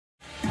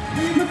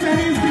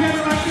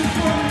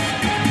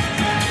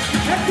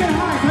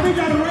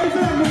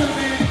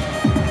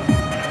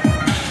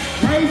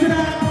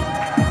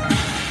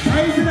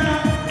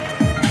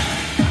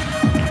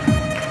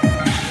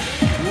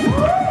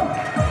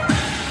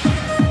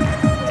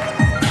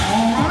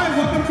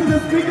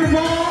speaker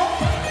ball.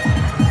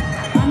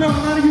 I know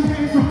a lot of you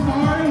came from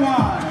far and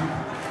wide.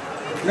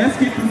 Let's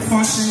get this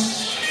function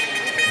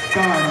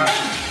started.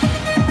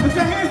 Put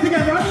your hands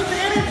together. I need the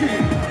energy.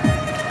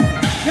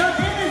 Your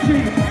energy.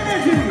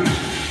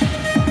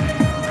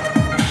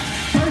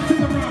 First to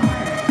the wrong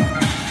hand.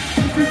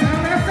 This is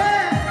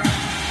LSS.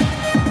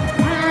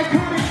 My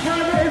iconic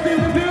brother is in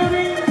the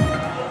building.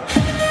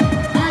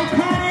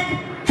 Iconic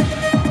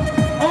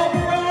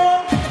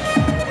overall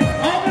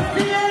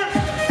overseer.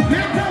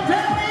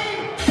 Machiavelli.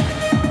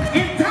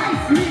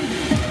 Entice me.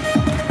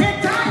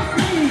 Entice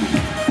me.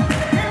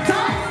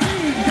 Entice me.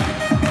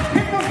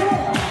 Hit the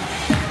floor.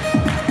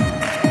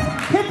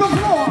 Hit the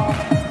floor.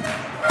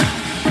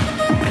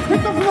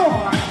 Hit the floor.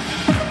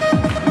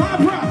 My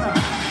brother.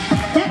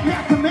 That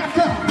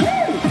Mecca.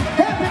 Woo!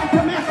 That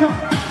Mecca.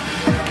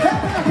 That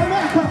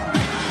Mecca.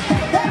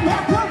 That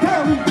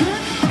Machiavelli,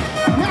 bitch.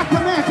 Mecca.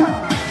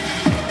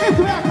 It's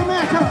Mecca.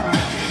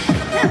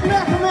 It's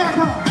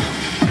Mecca.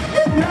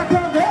 It's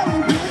Machiavelli,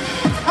 bitch.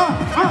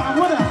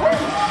 What up?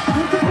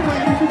 You took away.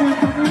 You should do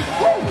something.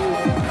 Woo!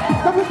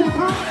 That was it,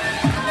 huh?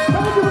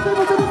 That was it, huh?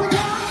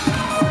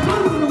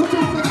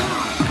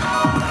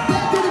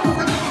 That did it with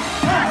the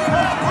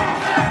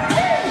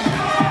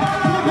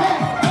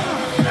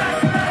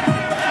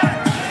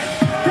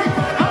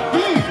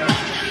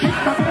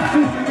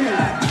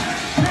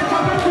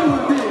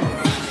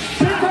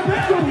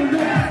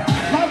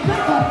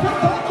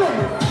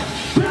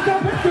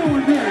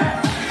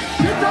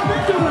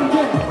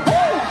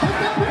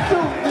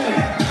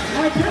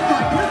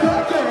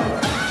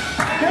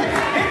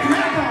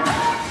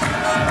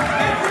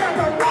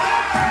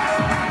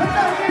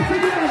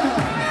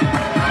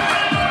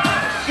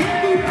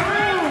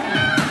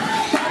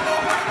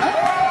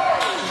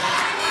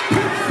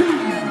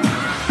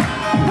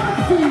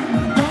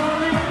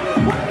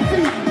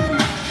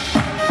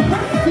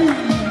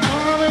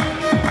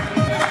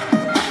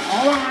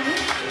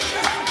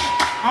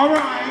All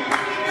right.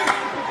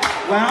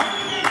 Well,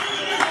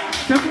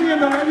 since we're in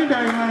the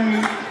legendary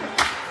lane,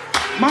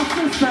 my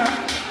sister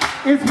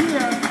is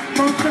here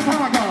from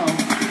Chicago,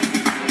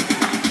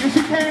 and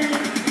she came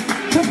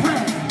to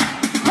play.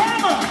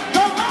 Karma,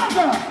 the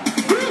mother,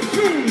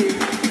 Gucci.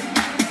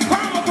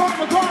 Karma.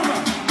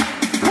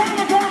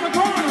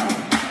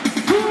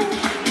 Gucci.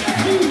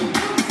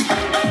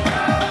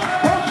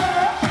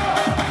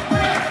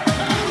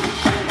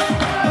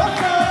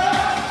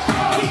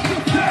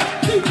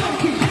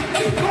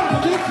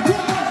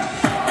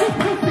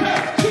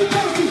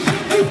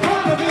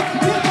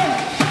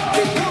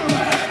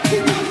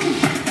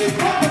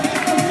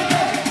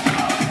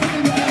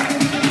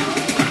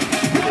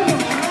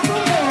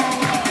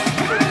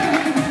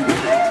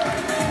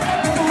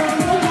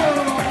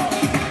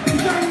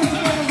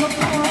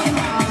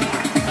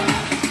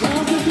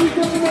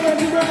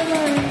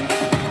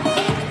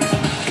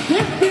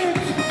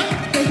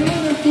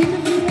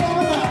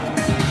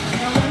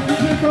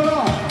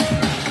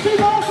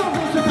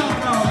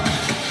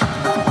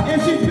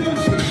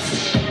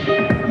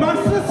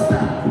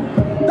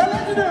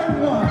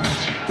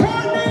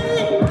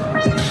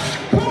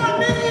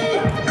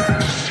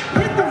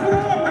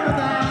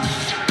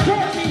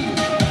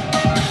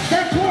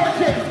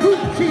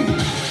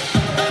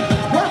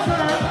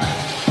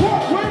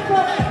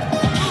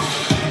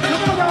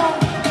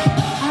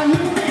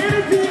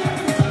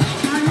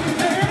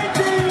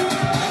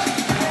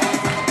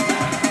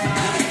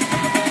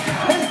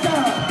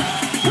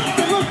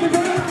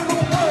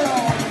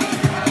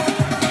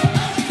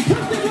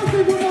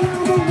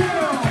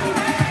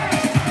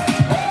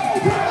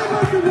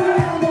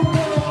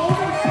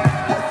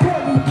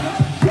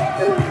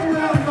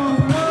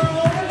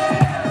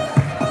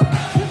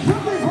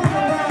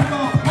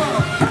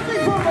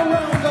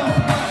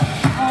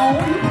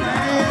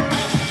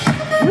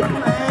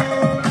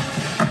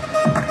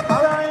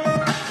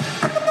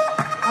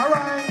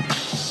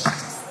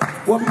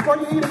 Well, before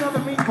you eat another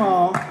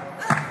meatball,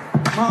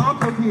 my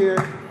uncle's here,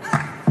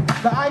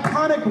 the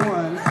iconic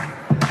one,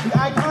 the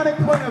iconic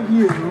point of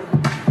view,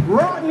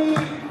 Rodney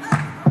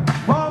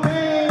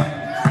Bowman.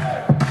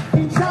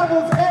 He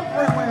travels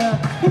everywhere.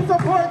 He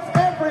supports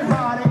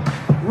everybody.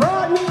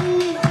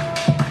 Rodney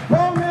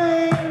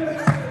Bowman.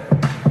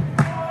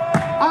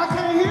 I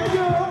can't hear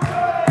you.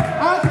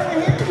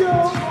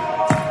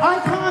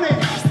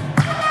 Iconic.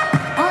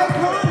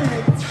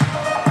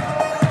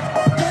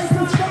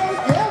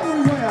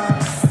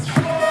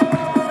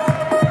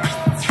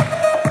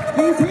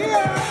 He's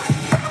here.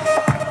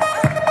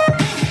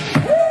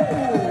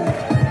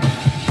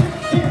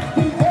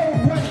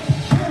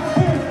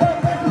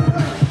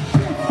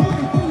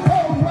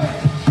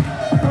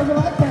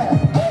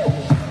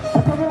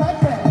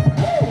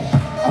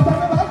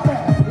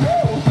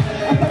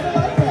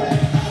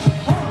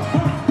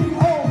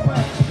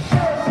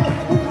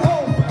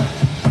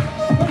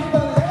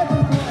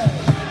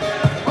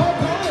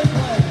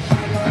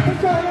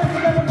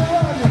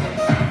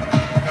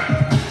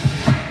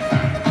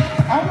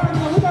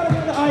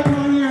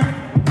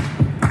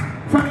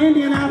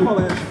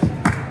 Indianapolis,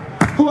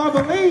 who I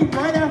believe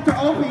right after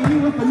Opie, he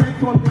was the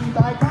next one to be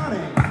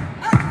iconic.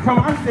 from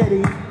our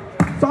city.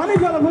 So I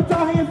need y'all to put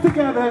your hands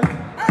together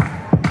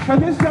for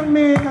this young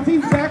man, because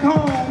he's back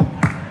home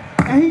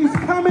and he's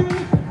coming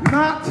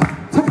not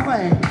to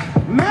play.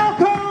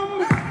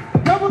 Malcolm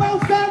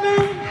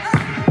 007,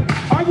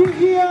 are you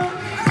here?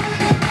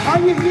 Are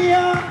you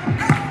here?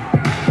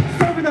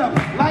 Serve it up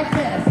like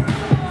this.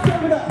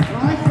 Serve it up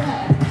like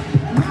that.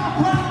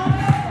 Malcolm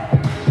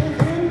is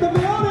in the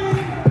building.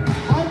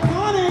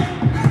 Iconic.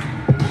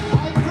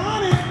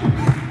 Iconic.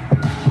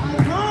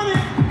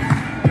 Iconic.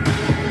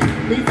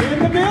 He's in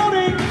the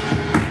building.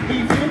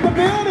 He's in the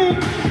building.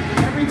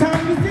 Every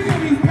time you see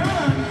him, he's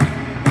done.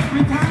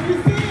 Every time you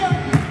see him.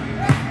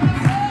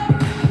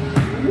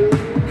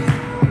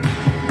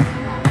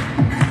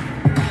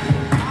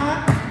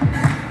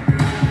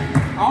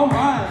 All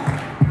right.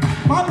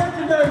 My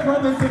legendary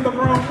brothers in the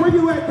room. Where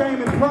you at,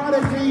 Damon?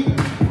 Prodigy,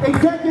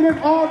 executive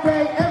all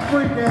day,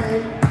 every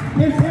day,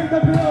 is in the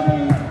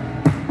building.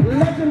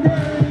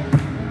 Legendary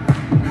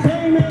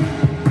Damon,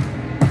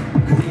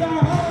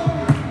 PRO,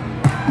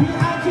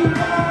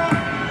 P-I-G-Y,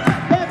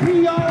 that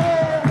P-R-O,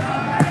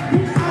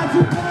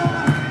 P-I-G-Y,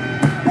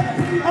 that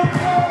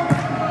P-R-O,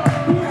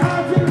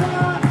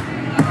 P-I-G-Y,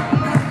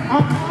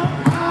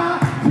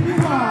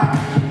 I-G-Y.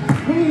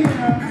 We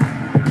here.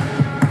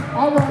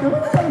 All right, let me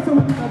tell you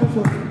something about this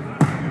one.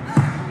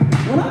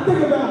 When I think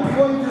about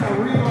boys that are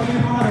real and they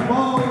know how to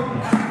bowl,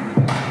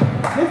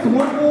 this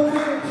one little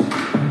bitch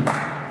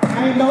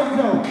ain't no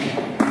joke.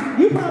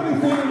 You probably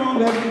seen him on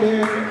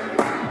Legendary,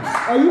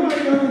 or you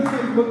might know his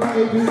Facebook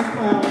page, he's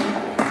clown.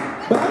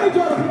 But I need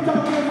y'all to put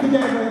y'all hands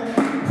together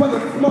for the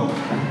smoke.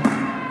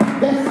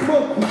 That's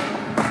smoky.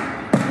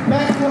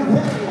 Max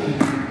Heavy,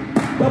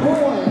 the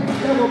boy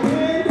that will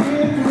bend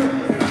his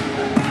wrist.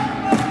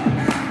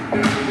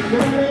 You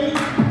know what I mean?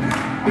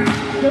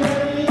 You know what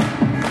I mean?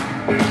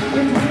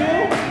 It's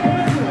real or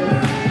it's real?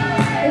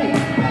 Ooh,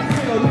 that's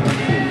real.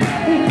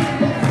 Ooh,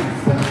 that's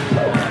stuff.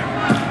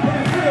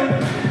 That's real.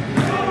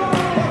 That's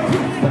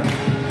stuff.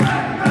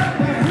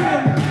 That's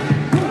real.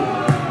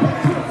 That's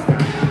stuff.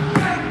 That's real.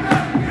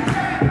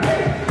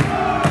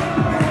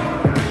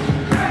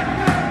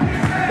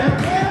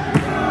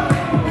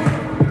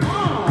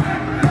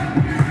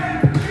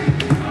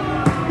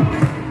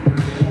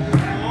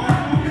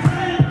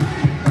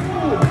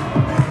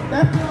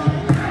 That's right.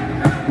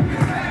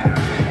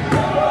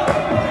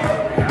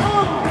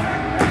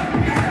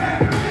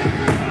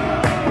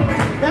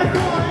 That's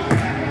right.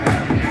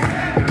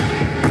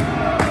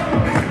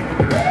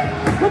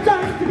 Put your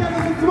hands together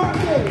for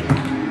Smokey.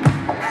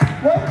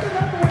 Well, it's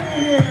another one in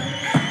here.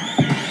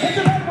 It's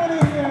another one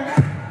in here.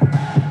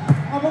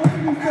 I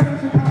believe he's still in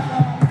Chicago.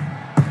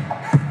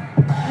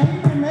 And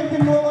he's been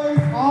making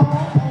noise all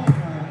over.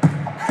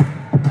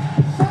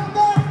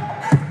 Shaka,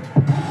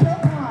 it's your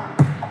time.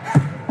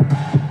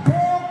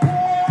 Girl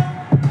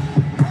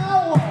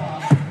power.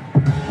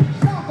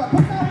 Shaka,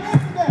 put your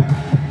hands together.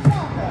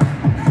 Shaka.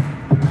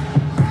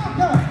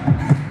 Shaka.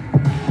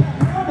 That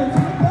run is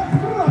with the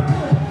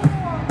Brooklyn.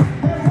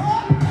 That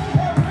what?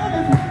 That run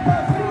is with the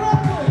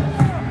Brooklyn.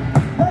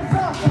 That's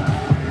Shaka.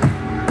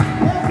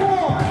 That's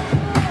war.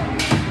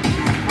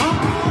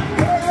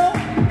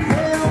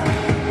 Girl,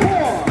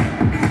 war.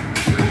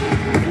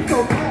 It's so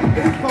black.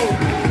 It's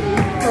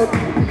so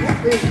creepy.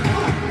 It's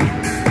hot.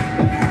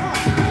 It's hot.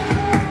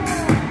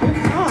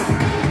 It's hot.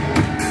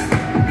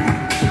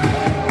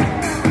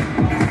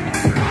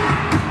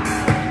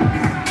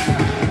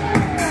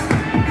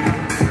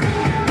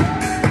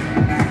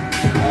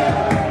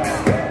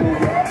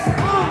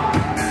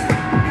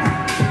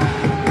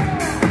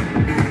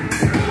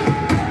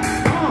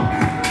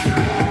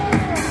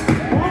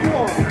 One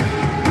more.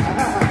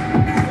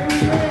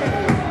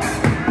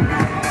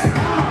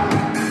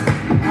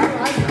 I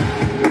like it.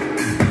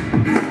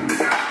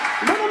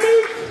 Little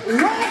Meat,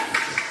 what?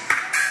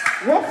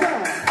 What's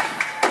up?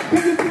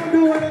 Can you still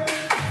do it?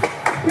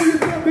 Can you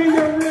still be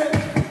your wrist?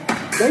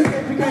 They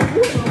said you can't do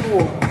it no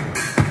more.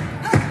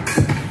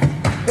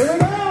 Here we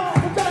go.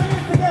 Put your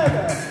hands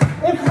together.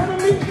 It's Little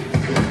Meat.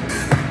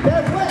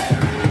 That's wet.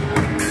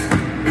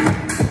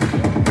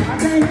 I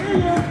can't hear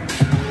you.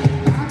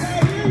 I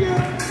can't hear you.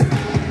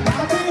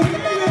 I can't hear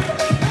you.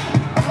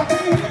 I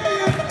can't hear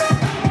you.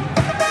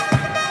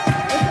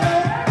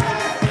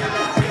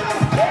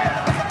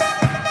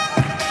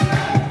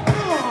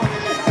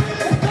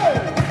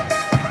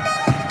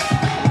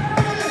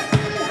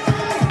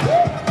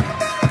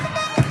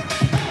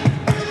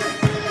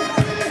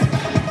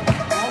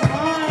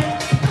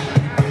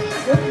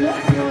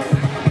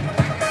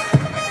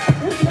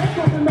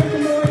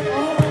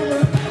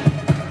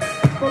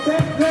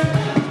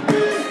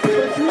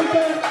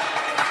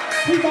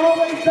 He's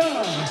always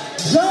done.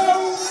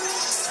 Joe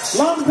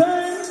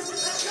London,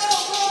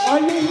 are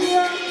you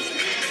here?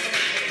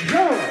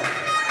 Joe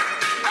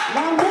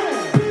London,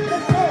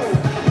 let's go.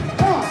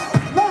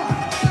 London.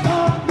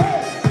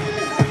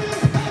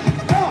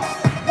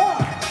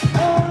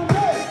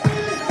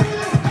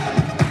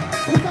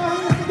 Put our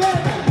hands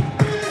together.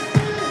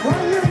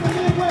 Right here in the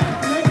Midwest,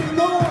 making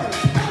noise.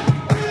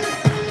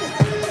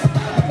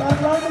 Gotta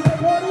learn to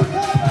support each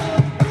other.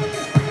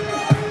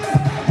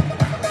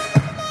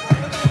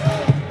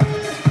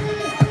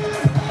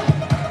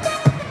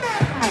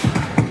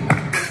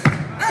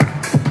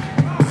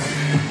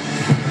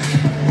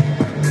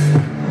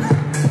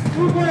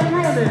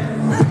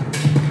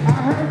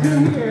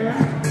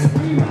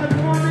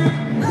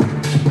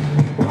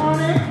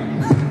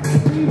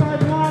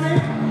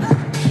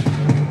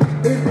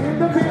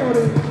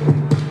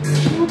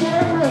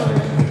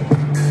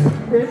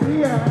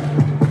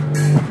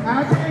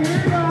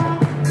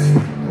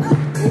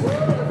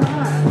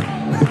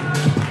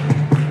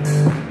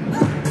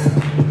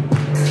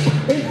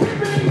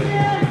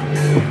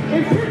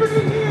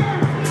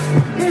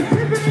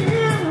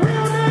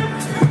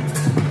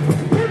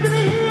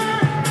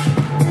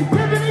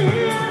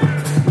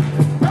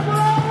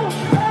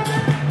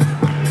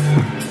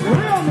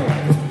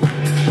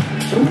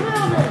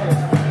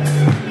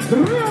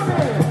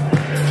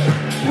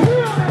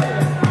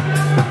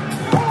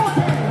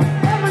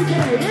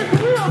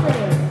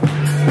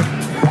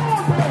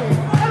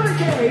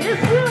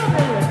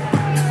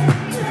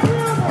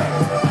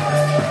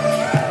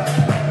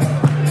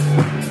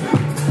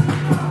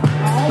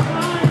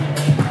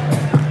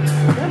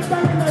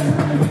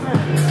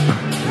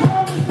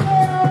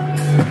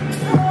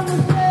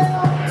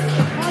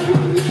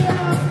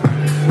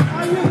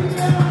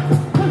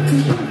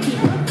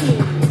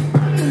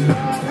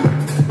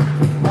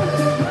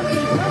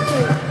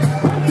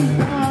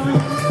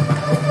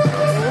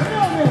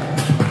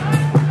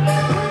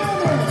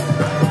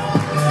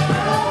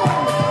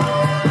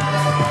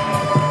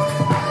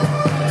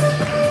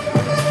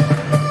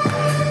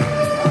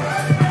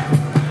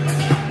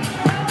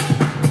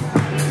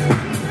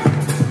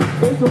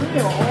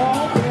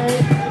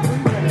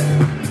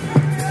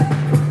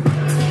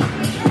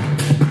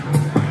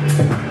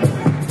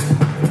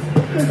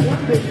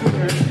 bitch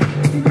here.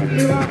 She gets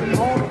me rocking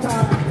all the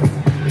time.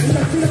 You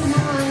can see my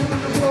mind on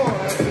the floor.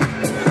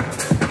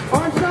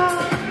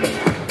 Arshawn,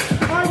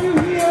 are you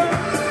here?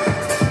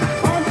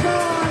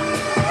 Arshawn,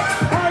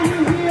 are you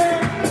here?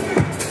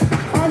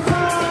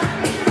 Arshawn,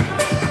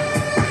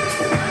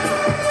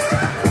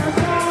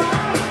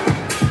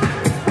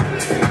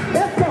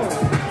 let's go.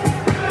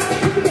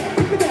 Look at that,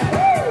 look at that.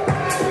 Woo!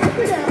 Look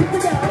at that, look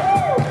at that.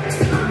 Woo!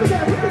 Look at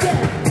that, look at that.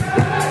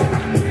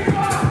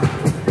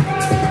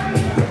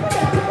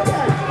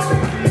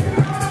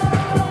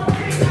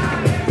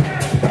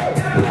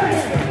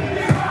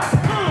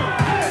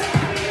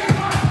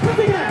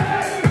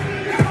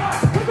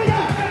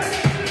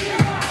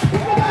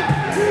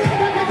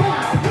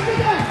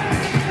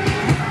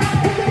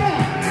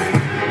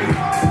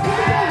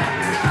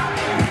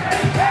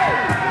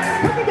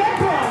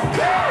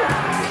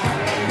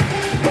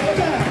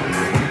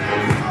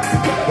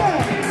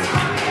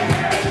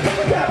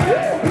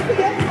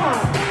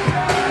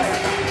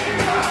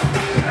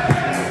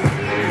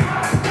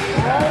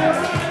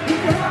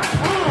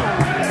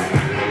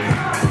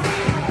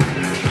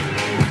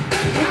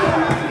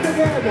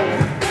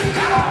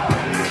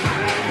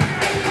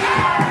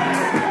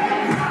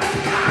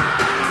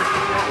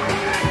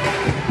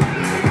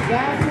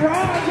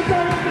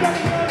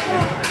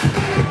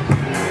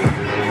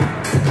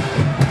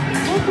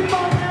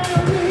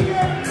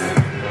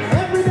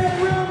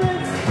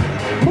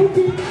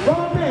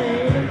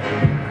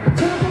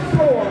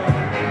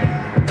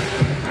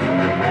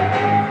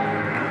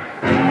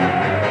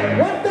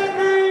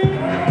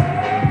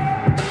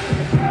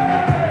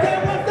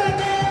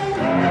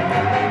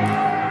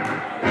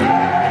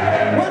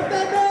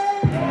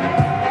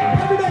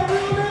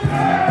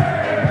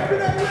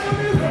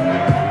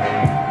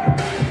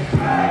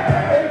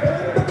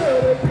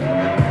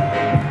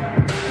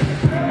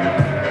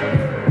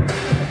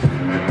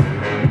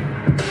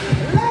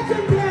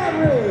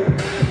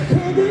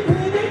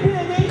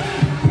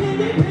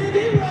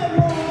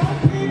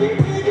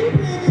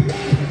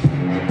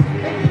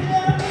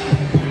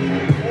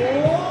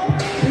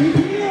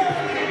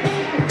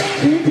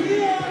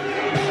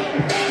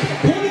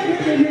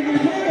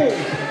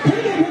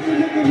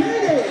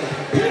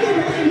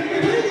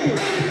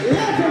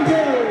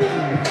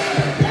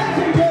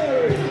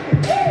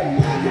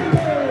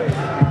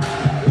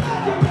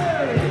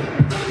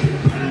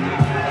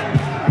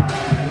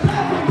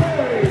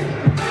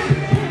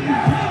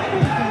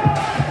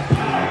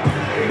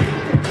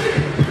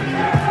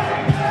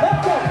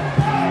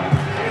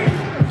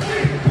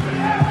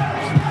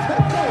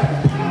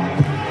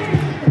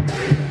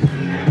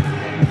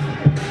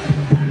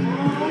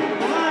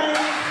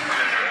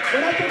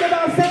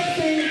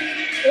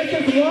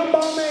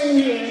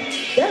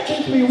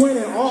 Be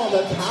winning all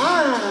the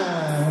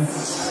time.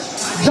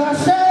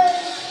 Joshay,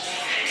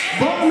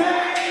 Bowman,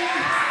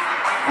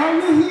 are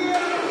you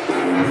here?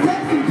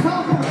 Sexy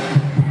chocolate,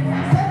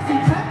 sexy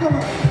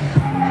chocolate,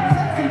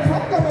 sexy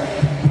chocolate,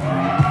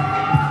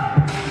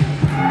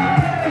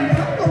 sexy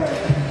chocolate.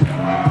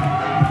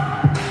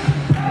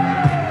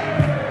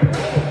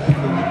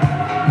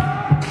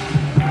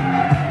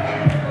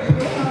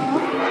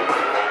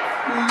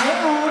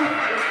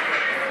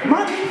 Yeah.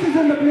 My niece is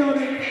in the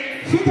building.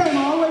 She came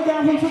all the way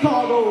down from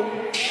Chicago,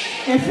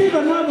 and she's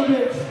another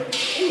bitch,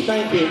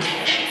 thank you,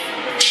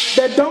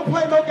 that don't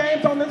play no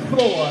games on this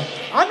floor.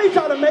 I need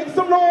y'all to make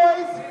some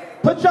noise,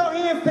 put your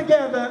hands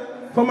together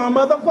for my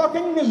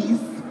motherfucking niece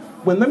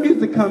when the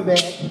music come back.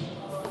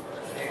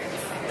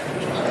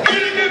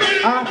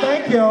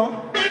 Thank you.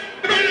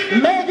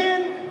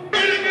 Megan,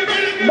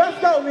 let's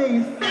go,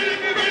 niece.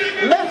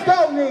 Let's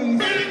go,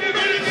 niece.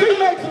 She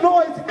makes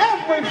noise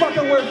every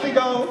fucking where she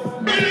goes.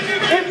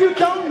 If you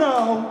don't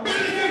know,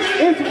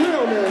 it's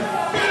realness.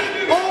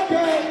 All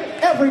day,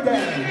 every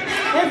day.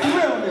 It's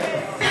realness.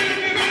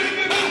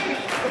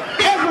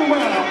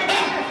 Everywhere.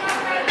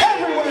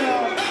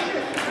 Everywhere.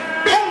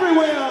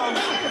 Everywhere.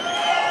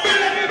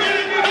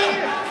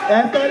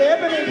 That's that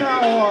ebony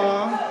power.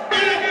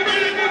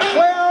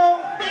 Well,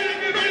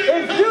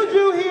 is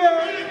Juju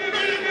here?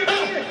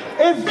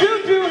 Is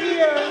Juju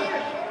here?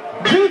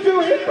 Juju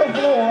hit the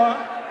floor.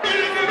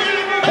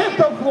 Hit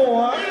the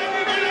floor.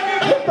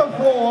 Hit the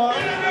floor.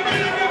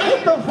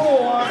 Hit the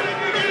floor.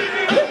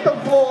 Hit the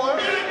floor.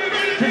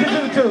 Juju.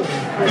 Juju.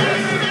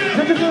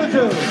 Juju.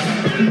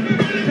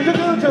 Juju.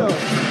 Juju.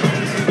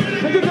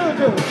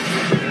 Juju.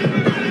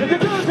 Juju.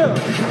 Juju.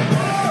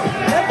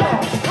 Let's go.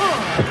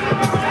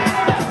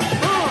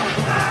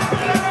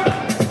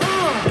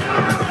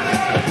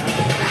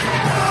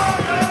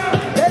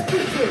 Let's do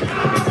it.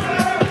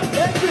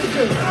 Let's do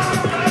it.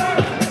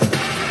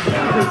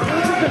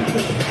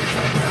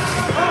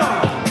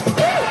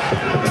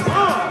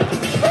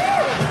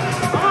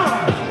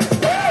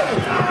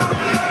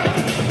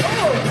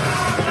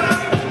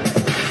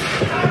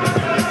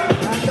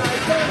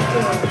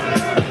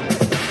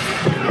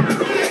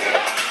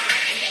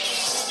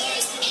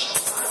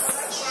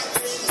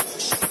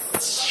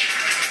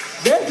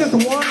 There's just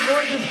one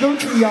gorgeous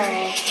Gucci,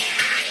 y'all,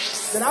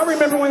 that I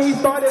remember when he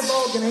started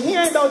voguing, and he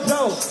ain't no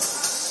joke.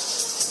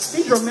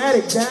 Be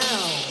dramatic down.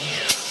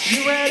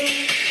 You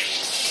ready?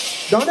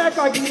 Don't act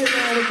like you didn't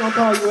know I was gonna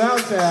call you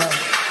out there.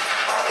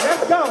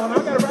 Let's go, and I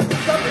gotta wrap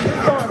this up and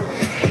get started.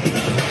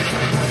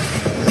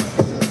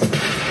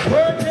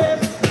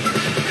 Gorgeous.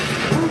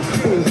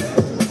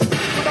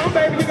 Come on,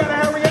 baby, you gotta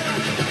hurry up.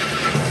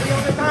 We're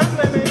on the time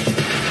limit.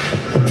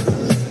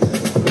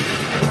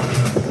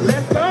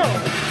 Let's go.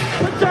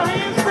 Put your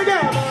hands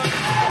together.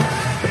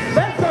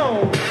 Let's go.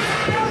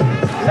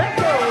 Let's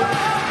go.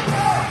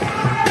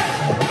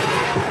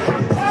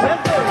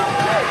 Let's go. Let's go.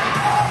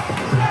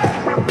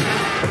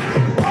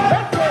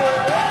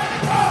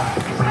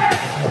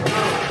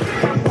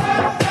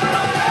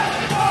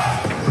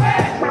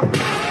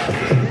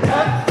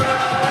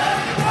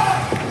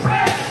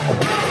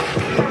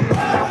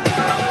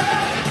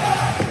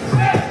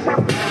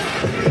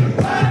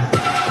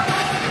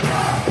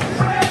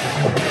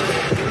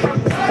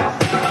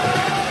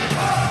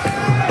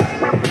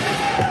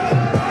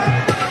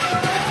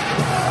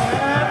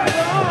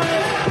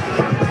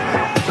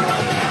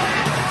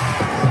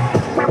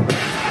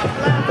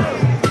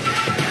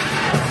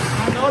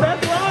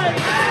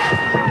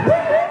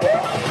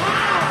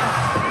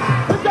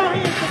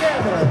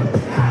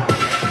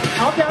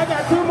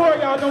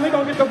 Then we're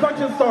going to get the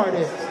function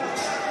started.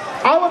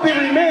 I would be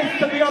remiss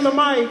to be on the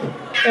mic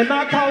and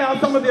not call out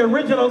some of the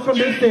originals from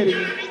this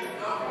city.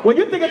 When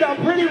you think about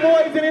pretty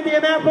boys in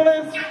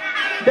Indianapolis,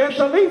 there's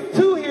at least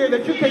two here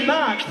that you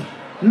cannot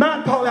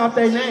not call out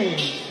their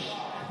names.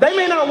 They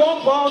may not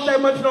walk balls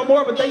that much no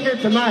more, but they're here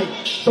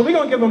tonight. So we're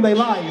going to give them their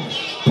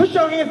life. Put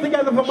your hands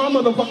together for my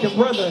motherfucking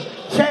brother.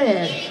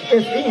 Chad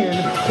is in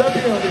the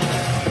building.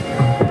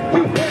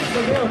 He's in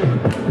the building.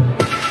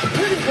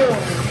 Pretty boy.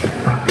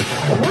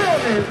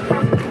 Realness.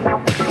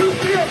 He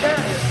still got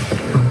it.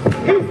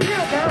 He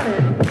still got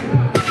it.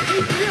 He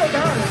still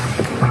got it.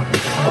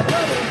 Our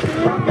brother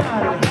still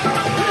got it.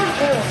 Pretty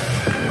boy.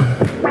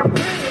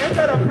 Pretty, ain't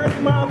that a pretty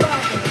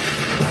motherfucker?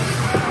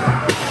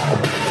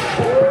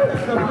 Ooh,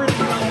 that's a pretty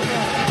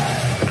motherfucker.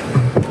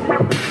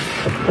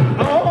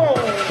 Oh.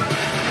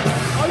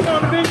 Are you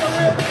going to big your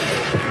rib?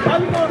 Are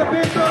you going to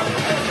big your?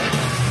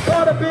 Go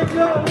to big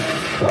your?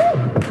 Woo.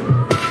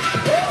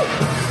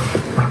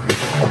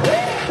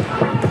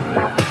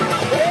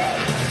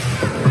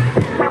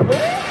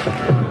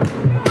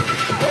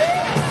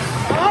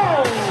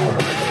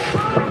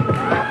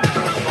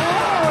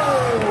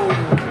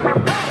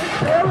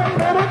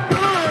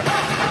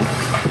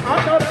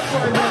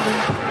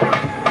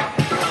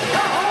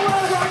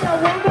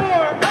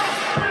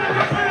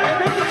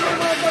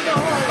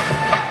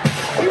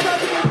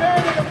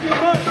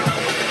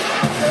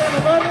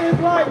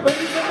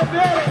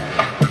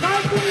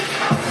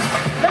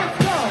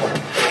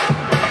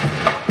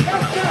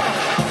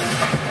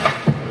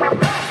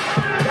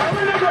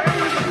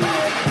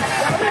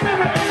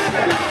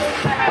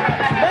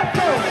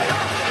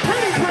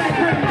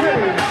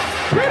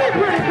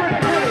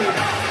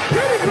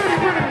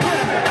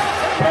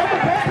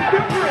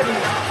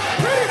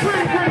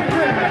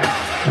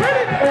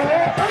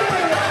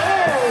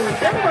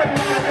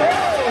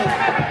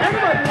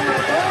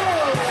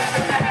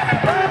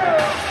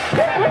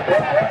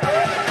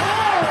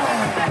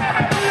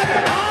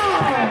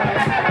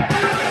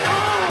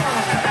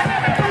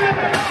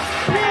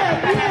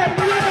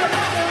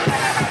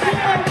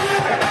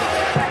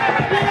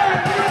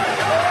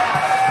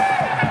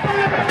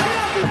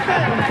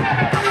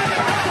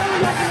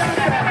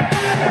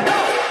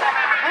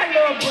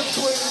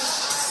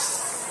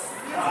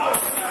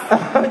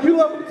 You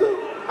love them too?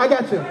 I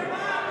got you.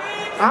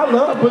 I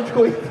love Butch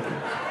Queens.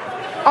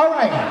 All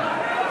right.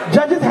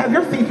 Judges, have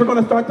your seats. We're going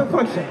to start the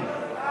function.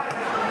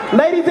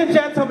 Ladies and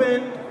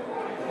gentlemen,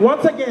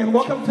 once again,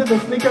 welcome to the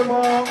Sneaker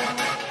Ball.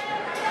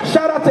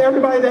 Shout out to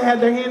everybody that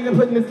had their hands in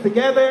putting this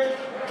together.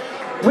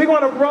 We're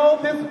going to roll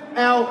this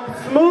out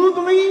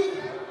smoothly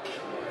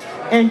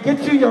and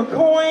get you your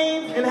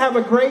coins and have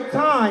a great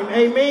time.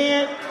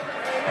 Amen.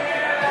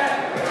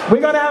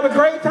 We're going to have a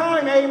great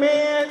time.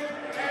 Amen.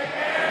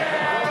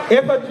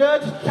 If a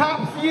judge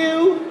chops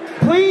you,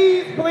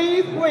 please,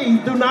 please, please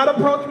do not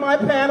approach my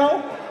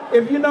panel.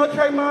 If you know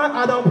Tremont,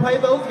 I don't play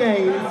those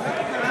games.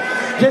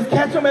 Just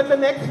catch them at the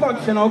next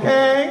function,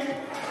 okay?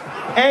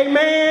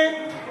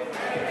 Amen.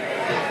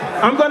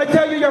 I'm going to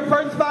tell you your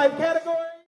first 5 categories.